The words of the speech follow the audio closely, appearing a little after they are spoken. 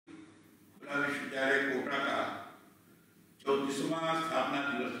विश्वविद्यालय कोटा का 34वां स्थापना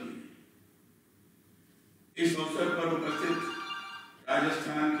दिवस भी है। इस अवसर पर उपस्थित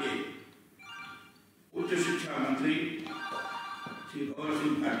राजस्थान के उच्च शिक्षा मंत्री श्री भंवर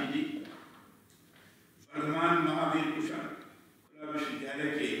सिंह भाटी जी, वर्धमान महावीर कुशल खुला विश्वविद्यालय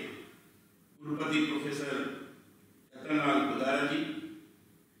के कुलपति प्रोफेसर रतनलाल कुदारा जी,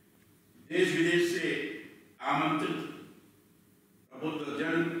 देश विदेश से आमंत्रित प्रबुद्ध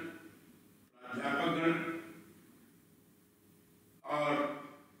जन, प्राध्यापकगण और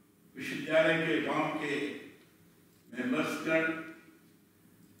विश्वविद्यालय के गांव के मेंबर्सगण,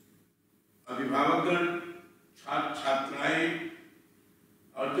 अभिभावकगण, छात्र छात्राएं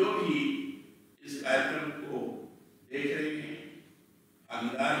और जो भी इस कार्यक्रम को देख रहे हैं,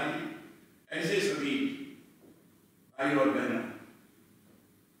 भागीदार हैं, ऐसे सभी भाई और बहनों,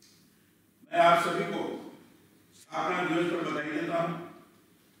 मैं आप सभी को स्थापना दिवस पर बधाई देता हूं।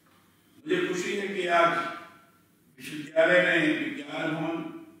 मुझे खुशी है कि आज विश्वविद्यालय में विज्ञान भवन,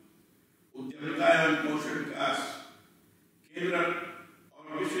 उद्यमिता एवं कौशल विकास केंद्र और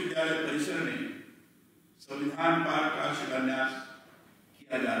विश्वविद्यालय परिसर में संविधान पार्क का शिलान्यास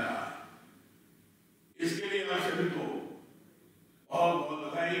किया जा रहा है। इसके लिए आप सभी को बहुत बहुत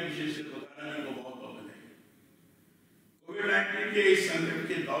बधाई, विशेष रूप से को बहुत बहुत बधाई। कोविड-19 के इस संकट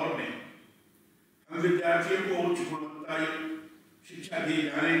के दौर में हम विद्यार्थियों को उच्च गुणवत्ता शिक्षा दिए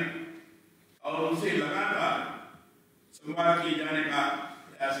जाने और उनसे लगातार संवाद किए जाने का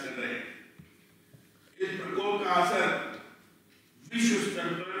प्रयास कर रहे हैं। इस प्रकोप का असर विश्व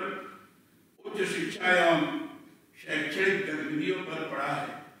स्तर पर उच्च शिक्षा एवं शैक्षणिक गतिविधियों पर पड़ा है।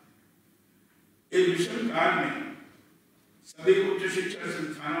 इस विषम काल में सभी उच्च शिक्षा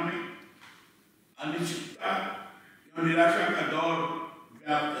संस्थानों में अनिश्चितता एवं निराशा का दौर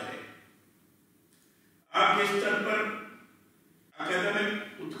व्याप्त है। आपके स्तर पर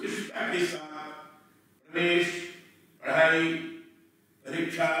अकादमिक उत्कृष्टता के साथ प्रवेश, पढ़ाई,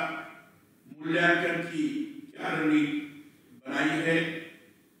 परीक्षा, मूल्यांकन की क्या रणनीति बनाई है,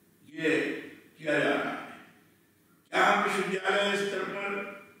 ये किया जा रहा है। क्या हम विश्वविद्यालय स्तर पर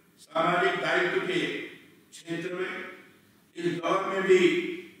सामाजिक दायित्व के क्षेत्र में इस दौर में भी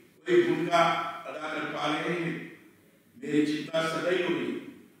कोई भूमिका अदा कर पा रहे हैं? मेरी चिंता सदैव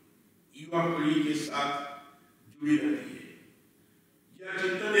युवा पीढ़ी के साथ जुड़ी रहती है। यह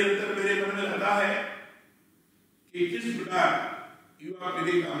चिंता निरंतर मेरे मन में रहता है कि किस प्रकार युवा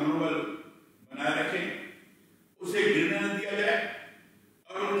पीढ़ी का मनोबल बनाए रखें, उसे गिरने न दिया जाए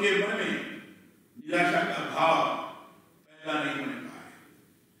और उनके मन में निराशा का भाव पैदा नहीं होने पाए।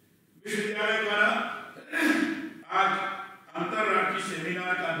 विश्वविद्यालय द्वारा आज अंतरराष्ट्रीय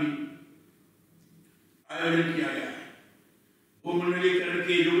सेमिनार का भी आयोजन किया गया है। भूमंडलीकरण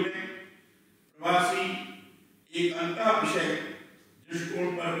के युग में प्रवासी एक अंतर विषय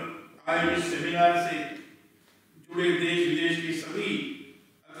दृष्टिकोण पर आयोजित सेमिनार से जुड़े देश विदेश के सभी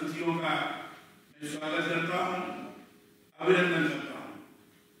अतिथियों का मैं स्वागत करता हूं, अभिनंदन करता हूं।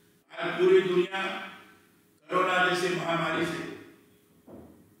 आज पूरी दुनिया कोरोना जैसे महामारी से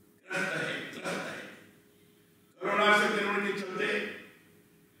त्रस्त है। कोरोना संक्रमण के चलते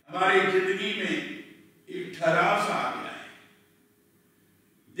हमारी जिंदगी में एक ठहराव सा आ गया है।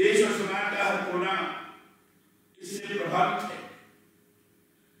 देश और समाज का हर कोना इससे प्रभावित है।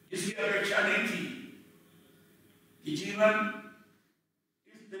 इसकी अपेक्षा नहीं थी कि जीवन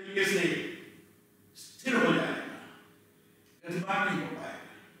इस तरीके से स्थिर हो जाएगा, गतिमान नहीं हो पाएगा।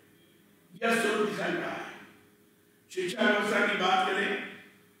 यह स्वरूप दिखाई पड़ा है। शिक्षा व्यवस्था की बात करें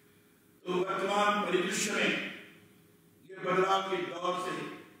तो वर्तमान परिदृश्य में यह बदलाव के दौर से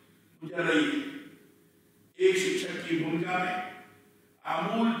गुजर रही है। एक शिक्षक की भूमिका में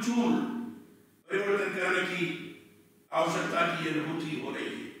आमूलचूल परिवर्तन करने की आवश्यकता की अनुभूति हो रही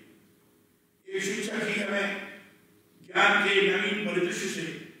है। एक शिक्षक ही हमें ज्ञान के नवीन परिदृश्य से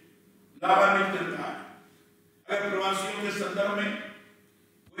लाभान्वित करता है। अगर प्रवासियों के संदर्भ में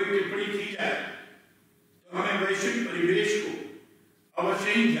कोई टिप्पणी की जाए तो हमें वैश्विक परिवेश को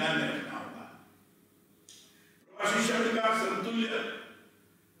अवश्य ही ध्यान में रखना होगा। प्रवासी शब्द का समतुल्य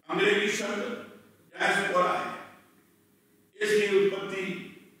अंग्रेजी शब्द डायस्पोरा है। इसकी उत्पत्ति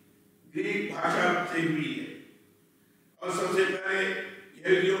ग्रीक भाषा से हुई है और सबसे पहले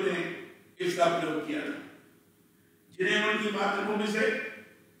यहूदियों ने इसका प्रयोग किया था, जिन्हें उनकी मातृभूमि से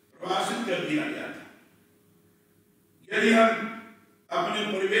प्रवासित कर दिया गया था। यदि हम अपने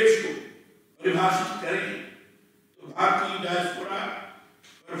परिवेश को परिभाषित करें तो भारतीय डायस्पोरा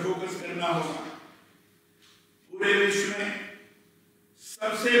पर फोकस करना होगा। पूरे विश्व में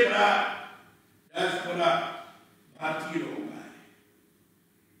सबसे बड़ा डायस्पोरा भारतीय लोगों का है।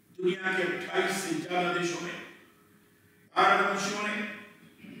 दुनिया के 28 से ज्यादा देशों में भारतवंशियों ने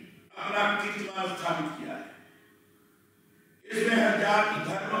अपना कीर्तिमान स्थापित किया है। इसमें हर जाति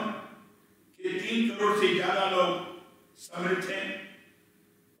धर्म के 3 करोड़ से ज्यादा लोग सम्मिलित हैं।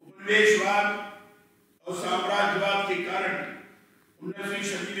 उपनिवेशवाद और साम्राज्यवाद के कारण 19वीं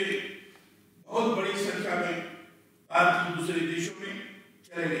सदी में बहुत बड़ी संख्या में भारतीय दूसरे देशों में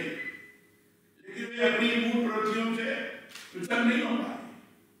चले गए, लेकिन वे अपनी मूल प्रवृत्तियों से पृथक नहीं हो पाए।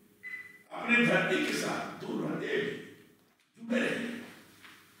 अपने धरती के साथ दूर रहते जुड़े रहे,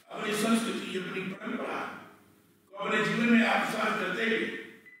 अपनी संस्कृति अपनी परंपरा को अपने जीवन में आत्मसात करते हुए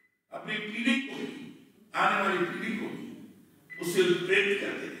अपनी पीढ़ी को भी, आने वाली पीढ़ी को भी उससे प्रेरित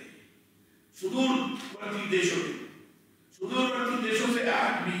करते रहे। सुदूरवर्ती देशों से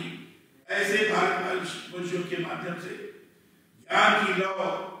आज भी ऐसे भारतवंशियों के माध्यम से ज्ञान की लौ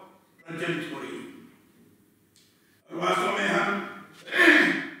प्रचलित हो रही है। और वास्तव में हम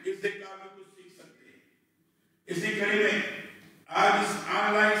इससे काफी कुछ सीख सकते हैं। इसी कड़ी में आज इस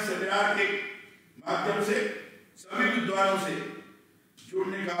ऑनलाइन सेमिनार के माध्यम से सभी विद्वानों से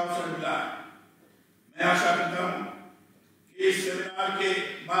जुड़ने का अवसर मिला। मैं आशा करता हूं कि इस सेमिनार के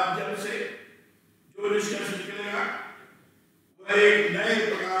माध्यम से जो निष्कर्ष निकलेगा वह एक नए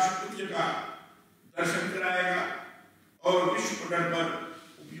प्रकाश पुंज का दर्शन कराएगा और विश्व पटल पर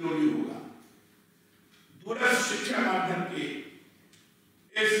उपयोगी होगा। दूरस्थ शिक्षा माध्यम के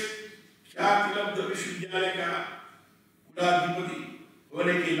इस ख्यातिलब्ध विश्वविद्यालय का कुलाधिपति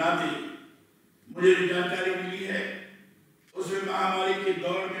होने के नाते मुझे जो जानकारी मिली है उसमें महामारी के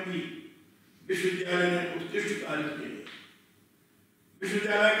दौर में भी विश्वविद्यालय ने उत्कृष्ट कार्य किए।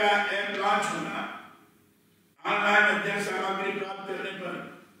 विश्वविद्यालय का ऐप लॉन्च होना, ऑनलाइन अध्ययन सामग्री प्राप्त करने पर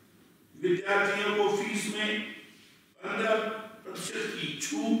विद्यार्थियों को फीस में 15% की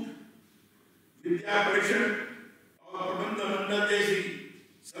छूट, विद्या परिषद और प्रबंध मंडल जैसी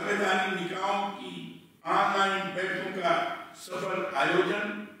संवैधानिक निकायों की ऑनलाइन बैठकों का सफल आयोजन,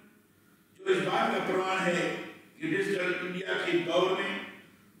 जो इस बात का प्रमाण है कि डिजिटल इंडिया के दौर में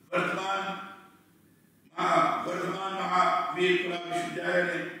वर्तमान महावीर कला विश्वविद्यालय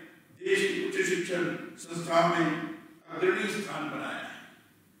ने देश की उच्च शिक्षण संस्थाओं में अग्रणी स्थान बनाया है।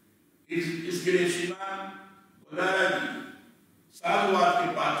 इसके लिए श्रीमान गोदारा जी साधुवाद के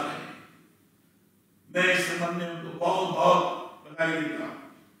पात्र हैं। मैं इस संबंध में उनको बहुत बहुत बधाई देता हूँ।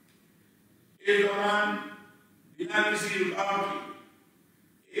 इस दौरान बिना किसी रुकावट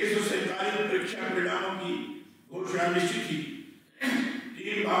के 147 परीक्षा परिणामों की घोषणा निश्चित की।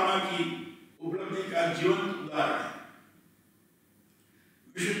 टीम भावना की उपलब्धि का जीवंत उदाहरण है।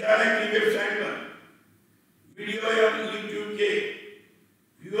 विश्वविद्यालय की वेबसाइट पर वीडियो एवं यूट्यूब के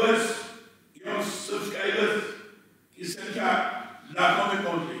व्यूअर्स एवं सब्सक्राइबर्स की संख्या लाखों में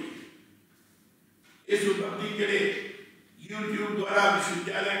पहुंच गई है। इस उपलब्धि के लिए यूट्यूब द्वारा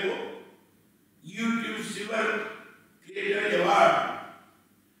विश्वविद्यालय को यूट्यूब सिल्वर क्रिएटर अवार्ड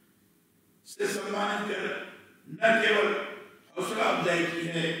से सम्मानित कर न केवल हौसला अफजाई की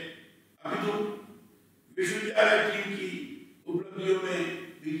है, अपितु विश्वविद्यालय टीम की उपलब्धियों में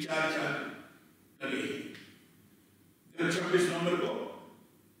भी चार लगे हैं। 26 नवंबर को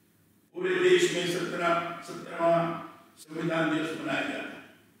पूरे देश में 17वां संविधान दिवस मनाया जाता है।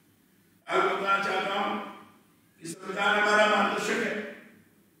 आपको बताना चाहता हूं कि संविधान हमारा मार्गदर्शक है,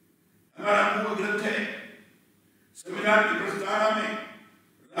 हमारा मूल ग्रंथ है। संविधान की प्रस्तावना में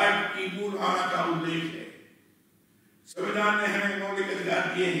राष्ट्र की मूल भावना का उल्लेख है। संविधान ने हमें मौलिक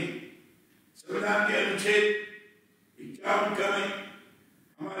अधिकार दिए हैं। संविधान के अनुच्छेद 51 में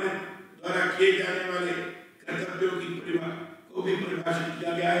हमारे द्वारा किए जाने वाले कर्तव्यों की को भी परिभाषित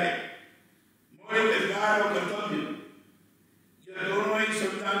किया गया है। मौलिक अधिकार और कर्तव्य यह दोनों ही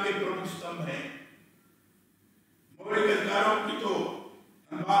संविधान के प्रमुख स्तंभ हैं। मौलिक अधिकारों की तो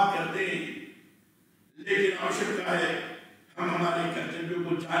हम बात करते हैं, लेकिन आवश्यकता है हम हमारे कर्तव्यों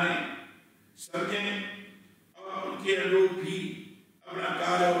को जानें, समझें और उनके अनुरूप भी अपना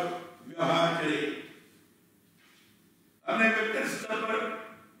कार्य और व्यवहार करें। हमने व्यक्तिगत स्तर पर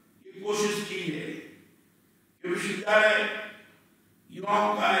ये कोशिश की है कि विश्वविद्यालय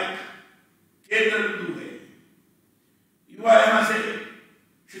युवाओं का एक केंद्र बिंदु है। युवा यहाँ से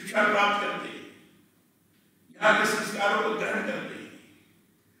शिक्षा प्राप्त करते हैं, यहाँ के संस्कारों को ग्रहण करते हैं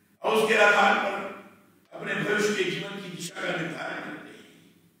और उसके आधार पर अपने भविष्य के जीवन की दिशा का निर्धारण करते हैं।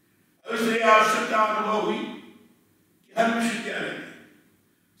 और इसलिए आवश्यकता अनुभव हुई कि हर विश्वविद्यालय में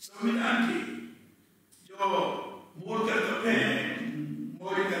संविधान के जो मूल कर्तव्य हैं,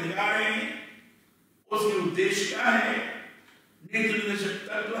 मौलिक अधिकार हैं, उसके उद्देश्य क्या है, नीति निर्देशक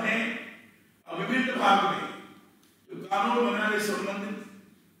तत्व हैं और विभिन्न भाग में जो कानून बनाने संबंधित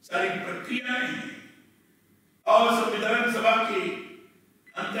सारी प्रक्रियाएं हैं और संविधान सभा के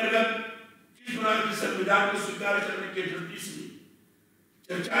अंतर्गत किस प्रकार के संविधान को स्वीकार करने के दृष्टि से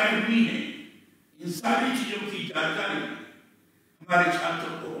चर्चाएं हुई हैं, इन सारी चीजों की जानकारी हमारे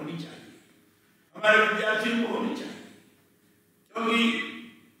छात्रों को होनी चाहिए, हमारे विद्यार्थियों को होनी चाहिए, क्योंकि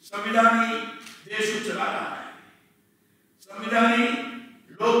संविधान ही देश को चला रहा है। संविधान ही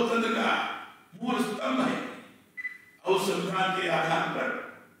लोकतंत्र का मूल स्तंभ है और संविधान के आधार पर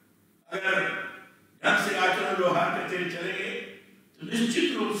अगर ढंग से आचरण व्यवहार करते चलेंगे तो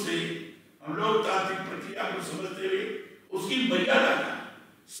निश्चित रूप से हम लोकतांत्रिक प्रक्रिया को समझते हुए उसकी मर्यादा का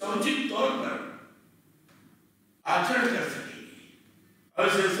समुचित तौर पर आचरण कर सकेंगे। और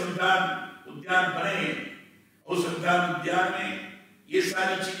इसे संविधान उद्यान बने और संविधान उद्यान में ये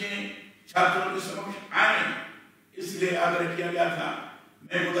सारी चीजें छात्रों के समक्ष आए, इसलिए आग्रह किया गया था।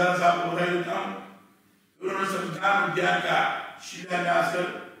 मैं गुदार साहब को बधाई देता हूँ, उन्होंने संविधान उद्यान का शिलान्यास कर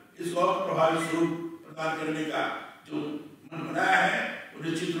इसको और प्रभावी स्वरूप प्रदान करने का जो मन बनाया है वो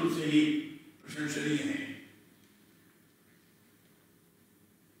निश्चित रूप से ही प्रशंसनीय है।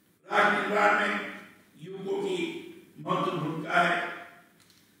 राष्ट्र निर्माण में युवकों की महत्वपूर्ण भूमिका है,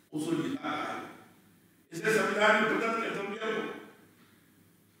 उसको लिखा है। इसलिए संविधान में प्रदत्त कर्तव्यों को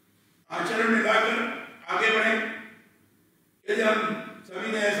आचरण में लाकर आगे बढ़े। यदि हम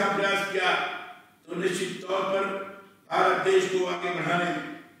सभी ने ऐसा प्रयास किया तो निश्चित तौर पर भारत देश को आगे बढ़ाने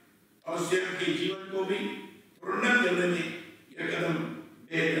और स्वयं के जीवन को भी प्रोन्नत करने में यह कदम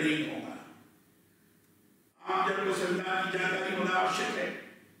बेहतरीन होगा। आम जन को संविधान की जानकारी होना आवश्यक है।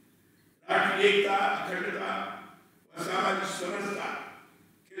 राष्ट्रीय एकता, अखंडता व सामाजिक समरसता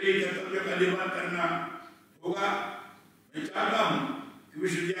के लिए कर्तव्यों का निर्वहन करना होगा। मैं चाहता हूँ कि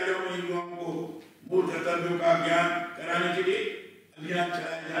विश्वविद्यालयों में युवाओं को मूल कर्तव्यों का ज्ञान कराने के लिए अभियान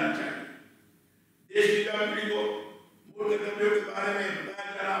चलाया जाना चाहिए। देश की युवा पीढ़ी को मूल कर्तव्यों के बारे में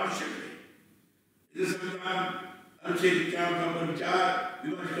बताया जाना आवश्यक है। इस संविधान अनुच्छेद 51 का विचार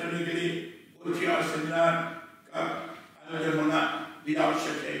विमर्श करने के लिए गोष्ठियां और सेमिनार का आयोजन होना भी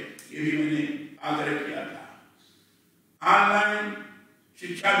आवश्यक है, ये भी मैंने आग्रह किया था। ऑनलाइन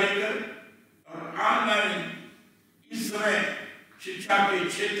शिक्षा देकर और ऑनलाइन इस समय शिक्षा के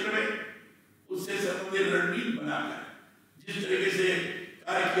क्षेत्र में उससे संबंधित रणनीति बनाकर जिस तरीके से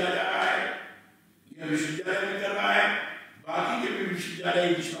कार्य किया जा रहा है, यह विश्वविद्यालय में कर रहा है, बाकी के भी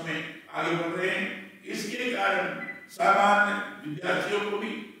विश्वविद्यालय दिशा में आगे बढ़ रहे हैं। इसके कारण सामान्य विद्यार्थियों को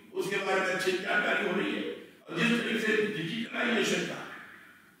भी उसके बारे में अच्छी जानकारी हो रही है और जिस तरीके से डिजिटलाइजेशन का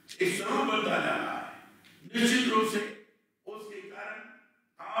एक स्वरूप बनता जा रहा है, निश्चित रूप से उसके कारण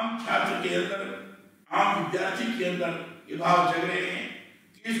आम छात्र के अंदर, आम विद्यार्थी के अंदर ये भाव जग रहे हैं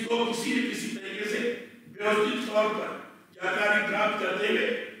कि इसको किसी न किसी तरीके से व्यवस्थित तौर पर जानकारी प्राप्त करते हुए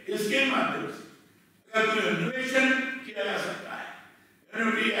इसके माध्यम से अगर कोई इनोवेशन किया जा सकता है,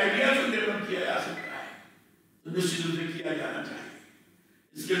 आइडिया को डेवलप किया जा सकता है तो निश्चित रूप से किया जाना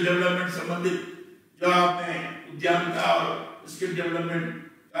चाहिए। स्किल डेवलपमेंट संबंधित जो आपने उद्यमिता और स्किल डेवलपमेंट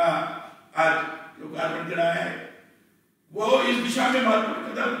का आज लोकार्पण कराया है वो इस दिशा में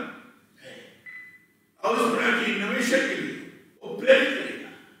महत्वपूर्ण कदम है और उस प्रकार की इनोवेशन के लिए वो प्रेरित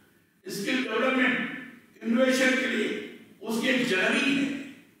करेगा। स्किल डेवलपमेंट इनोवेशन के लिए उसकी एक जननी है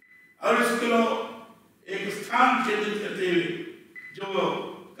और इसको एक स्थान केंद्रित करते हुए जो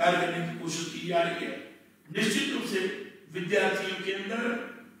कार्य करने की कोशिश की जा रही है, निश्चित रूप से विद्यार्थियों के अंदर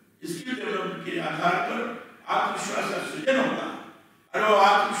स्किल डेवलपमेंट के आधार पर आत्मविश्वास का सृजन होगा और वो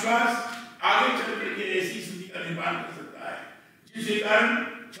आत्मविश्वास आगे चल करके ऐसी स्थिति का निर्माण कर सकता है जिसके कारण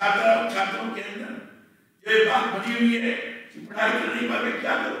छात्रों के अंदर ये बात बनी हुई है कि पढ़ाई कर नहीं पाए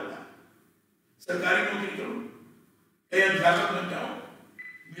क्या करूँगा, सरकारी नौकरी करूँ, कहीं अध्यापक बन जाऊँ,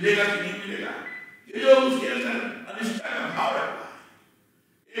 मिलेगा कि नहीं मिलेगा, ये जो उसके अंदर अनिश्चितता का भाव रखता है,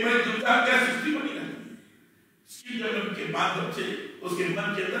 ये बड़ी दुविधा क्या सृष्टि बनी रहती है। स्किल डेवलपमेंट के माध्यम से उसके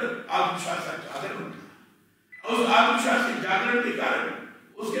मन के अंदर आत्मविश्वास का जागरण होता है और उस आत्मविश्वास के जागरण के कारण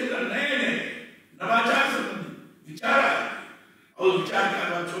उसके अंदर नए नए नवाचार संबंधी विचार आए और विचार के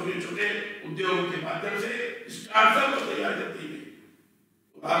बाद छोटे छोटे उद्योगों के माध्यम से स्टार्टअप को तैयार करती है,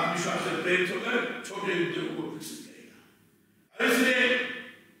 आत्मविश्वास से प्रेरित होकर छोटे उद्योगों को विकसित करेगा। और इसलिए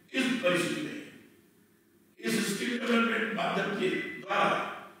इस परिस्थिति में इस स्किल डेवलपमेंट माध्यम के द्वारा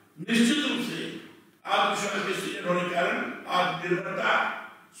निश्चित रूप से आत्मविश्वास के सृजन होने के कारण आत्मनिर्भरता,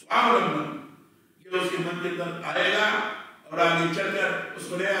 स्वावलंबन ये उसके मन के अंदर आएगा और आगे चलकर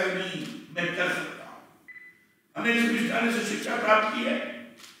उसको लगेगा नहीं मैं कर सकता हूँ। हमने इस विश्वविद्यालय से शिक्षा प्राप्त की है,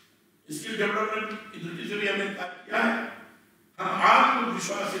 स्किल डेवलपमेंट की दृष्टि से भी हमने कार्य किया है। हम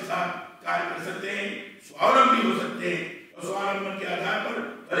आत्मविश्वास के साथ कार्य कर सकते हैं, स्वावलंबी हो सकते हैं और स्वावलंबन के आधार पर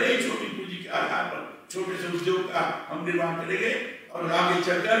भले छोटी पूंजी के आधार पर छोटे से उद्योग का हम निर्माण करेंगे और आगे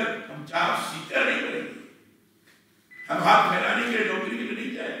चलकर हम जॉब सीकर नहीं करेंगे, हम हाथ फैलाने के लिए नौकरी के लिए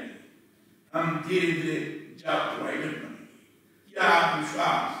नहीं जाएंगे, हम धीरे धीरे जॉब प्रोवाइडर बनेंगे। या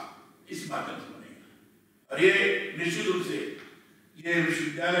आत्मविश्वास इस माध्यम से बनेगा। और ये निश्चित रूप से ये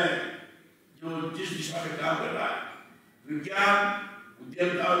विश्वविद्यालय जो जिस दिशा में काम कर रहा है, विज्ञान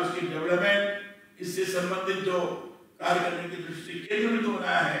उद्यमता और उसकी डेवलपमेंट, इससे संबंधित जो कार्य करने की दृष्टि केंद्र में तो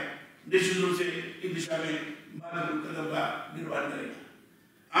बनाया है, निश्चित रूप से इस दिशा में महत्वपूर्ण कदम का निर्वहन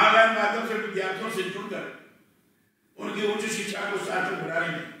करेगा। ऑनलाइन माध्यम से विद्यार्थियों से जुड़कर उनकी उच्च शिक्षा को सार्थक बनाने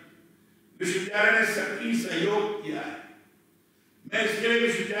में विश्वविद्यालय ने सक्रिय सहयोग किया है। मैं इसके लिए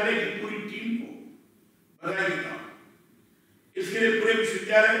विश्वविद्यालय की पूरी टीम को बधाई देता हूँ। इसके लिए पूरे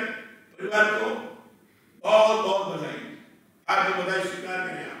विश्वविद्यालय परिवार को बहुत बहुत बधाई। आपको बधाई स्वीकार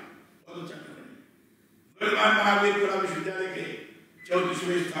करें, बहुत अच्छा कर रहे हैं। वर्तमान महावीर विश्वविद्यालय के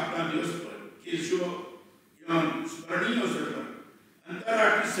 34वें स्थापना दिवस पर के शुभ एवं स्मरणीय अवसर पर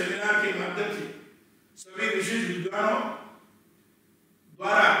अंतरराष्ट्रीय सेमिनार के माध्यम से सभी विशिष्ट विद्वानों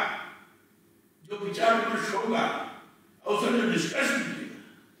द्वारा जो विचार विमर्श होगा, अवसर जो निष्कर्ष निकलेगा,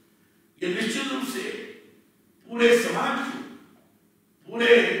 ये निश्चित रूप से पूरे समाज को,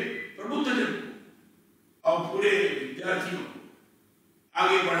 पूरे प्रबुद्धजन को और पूरे विद्यार्थियों को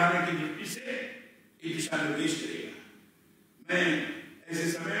आगे बढ़ाने की दृष्टि से एक दिशा निर्देश करेगा। मैं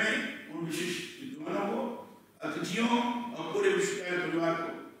ऐसे समय में उन विशिष्ट विद्वानों को, अतिथियों और पूरे विश्वविद्यालय परिवार को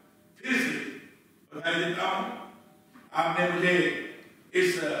फिर से बधाई देता हूँ। आपने मुझे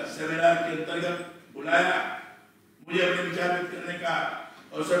इस सेमिनार के अंतर्गत बुलाया, मुझे अपने विचार व्यक्त करने का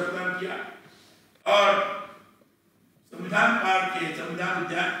अवसर प्रदान किया और संविधान पाठ के, संविधान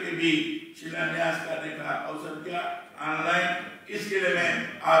उद्यान के भी शिलान्यास करने का अवसर दिया ऑनलाइन। इसके लिए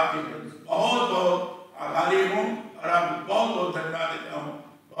मैं आपके बहुत बहुत आभारी हूँ और आपको बहुत बहुत धन्यवाद देता हूँ।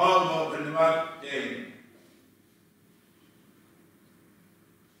 बहुत बहुत धन्यवाद। जय हिंद।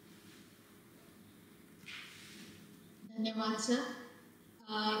 धन्यवाद सर।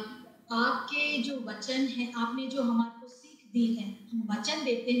 आपके जो वचन हैं, आपने जो हमारे को सीख दी है, हम वचन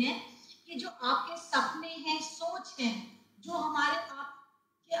देते हैं कि जो आपके सपने हैं, सोच हैं, जो हमारे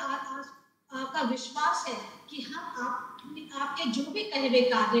आपका विश्वास है कि हम आपके जो भी कहे हुए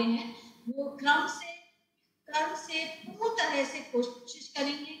कार्य हैं वो क्रम से पूर्ण तरह से कोशिश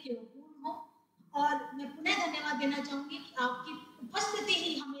करेंगे कि वो पूर्ण हो। और मैं पुनः धन्यवाद देना चाहूंगी कि आपकी उपस्थिति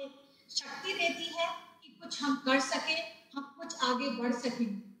ही हमें शक्ति देती है कि कुछ हम कर सके, हम कुछ आगे बढ़ सकें।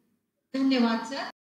 धन्यवाद सर।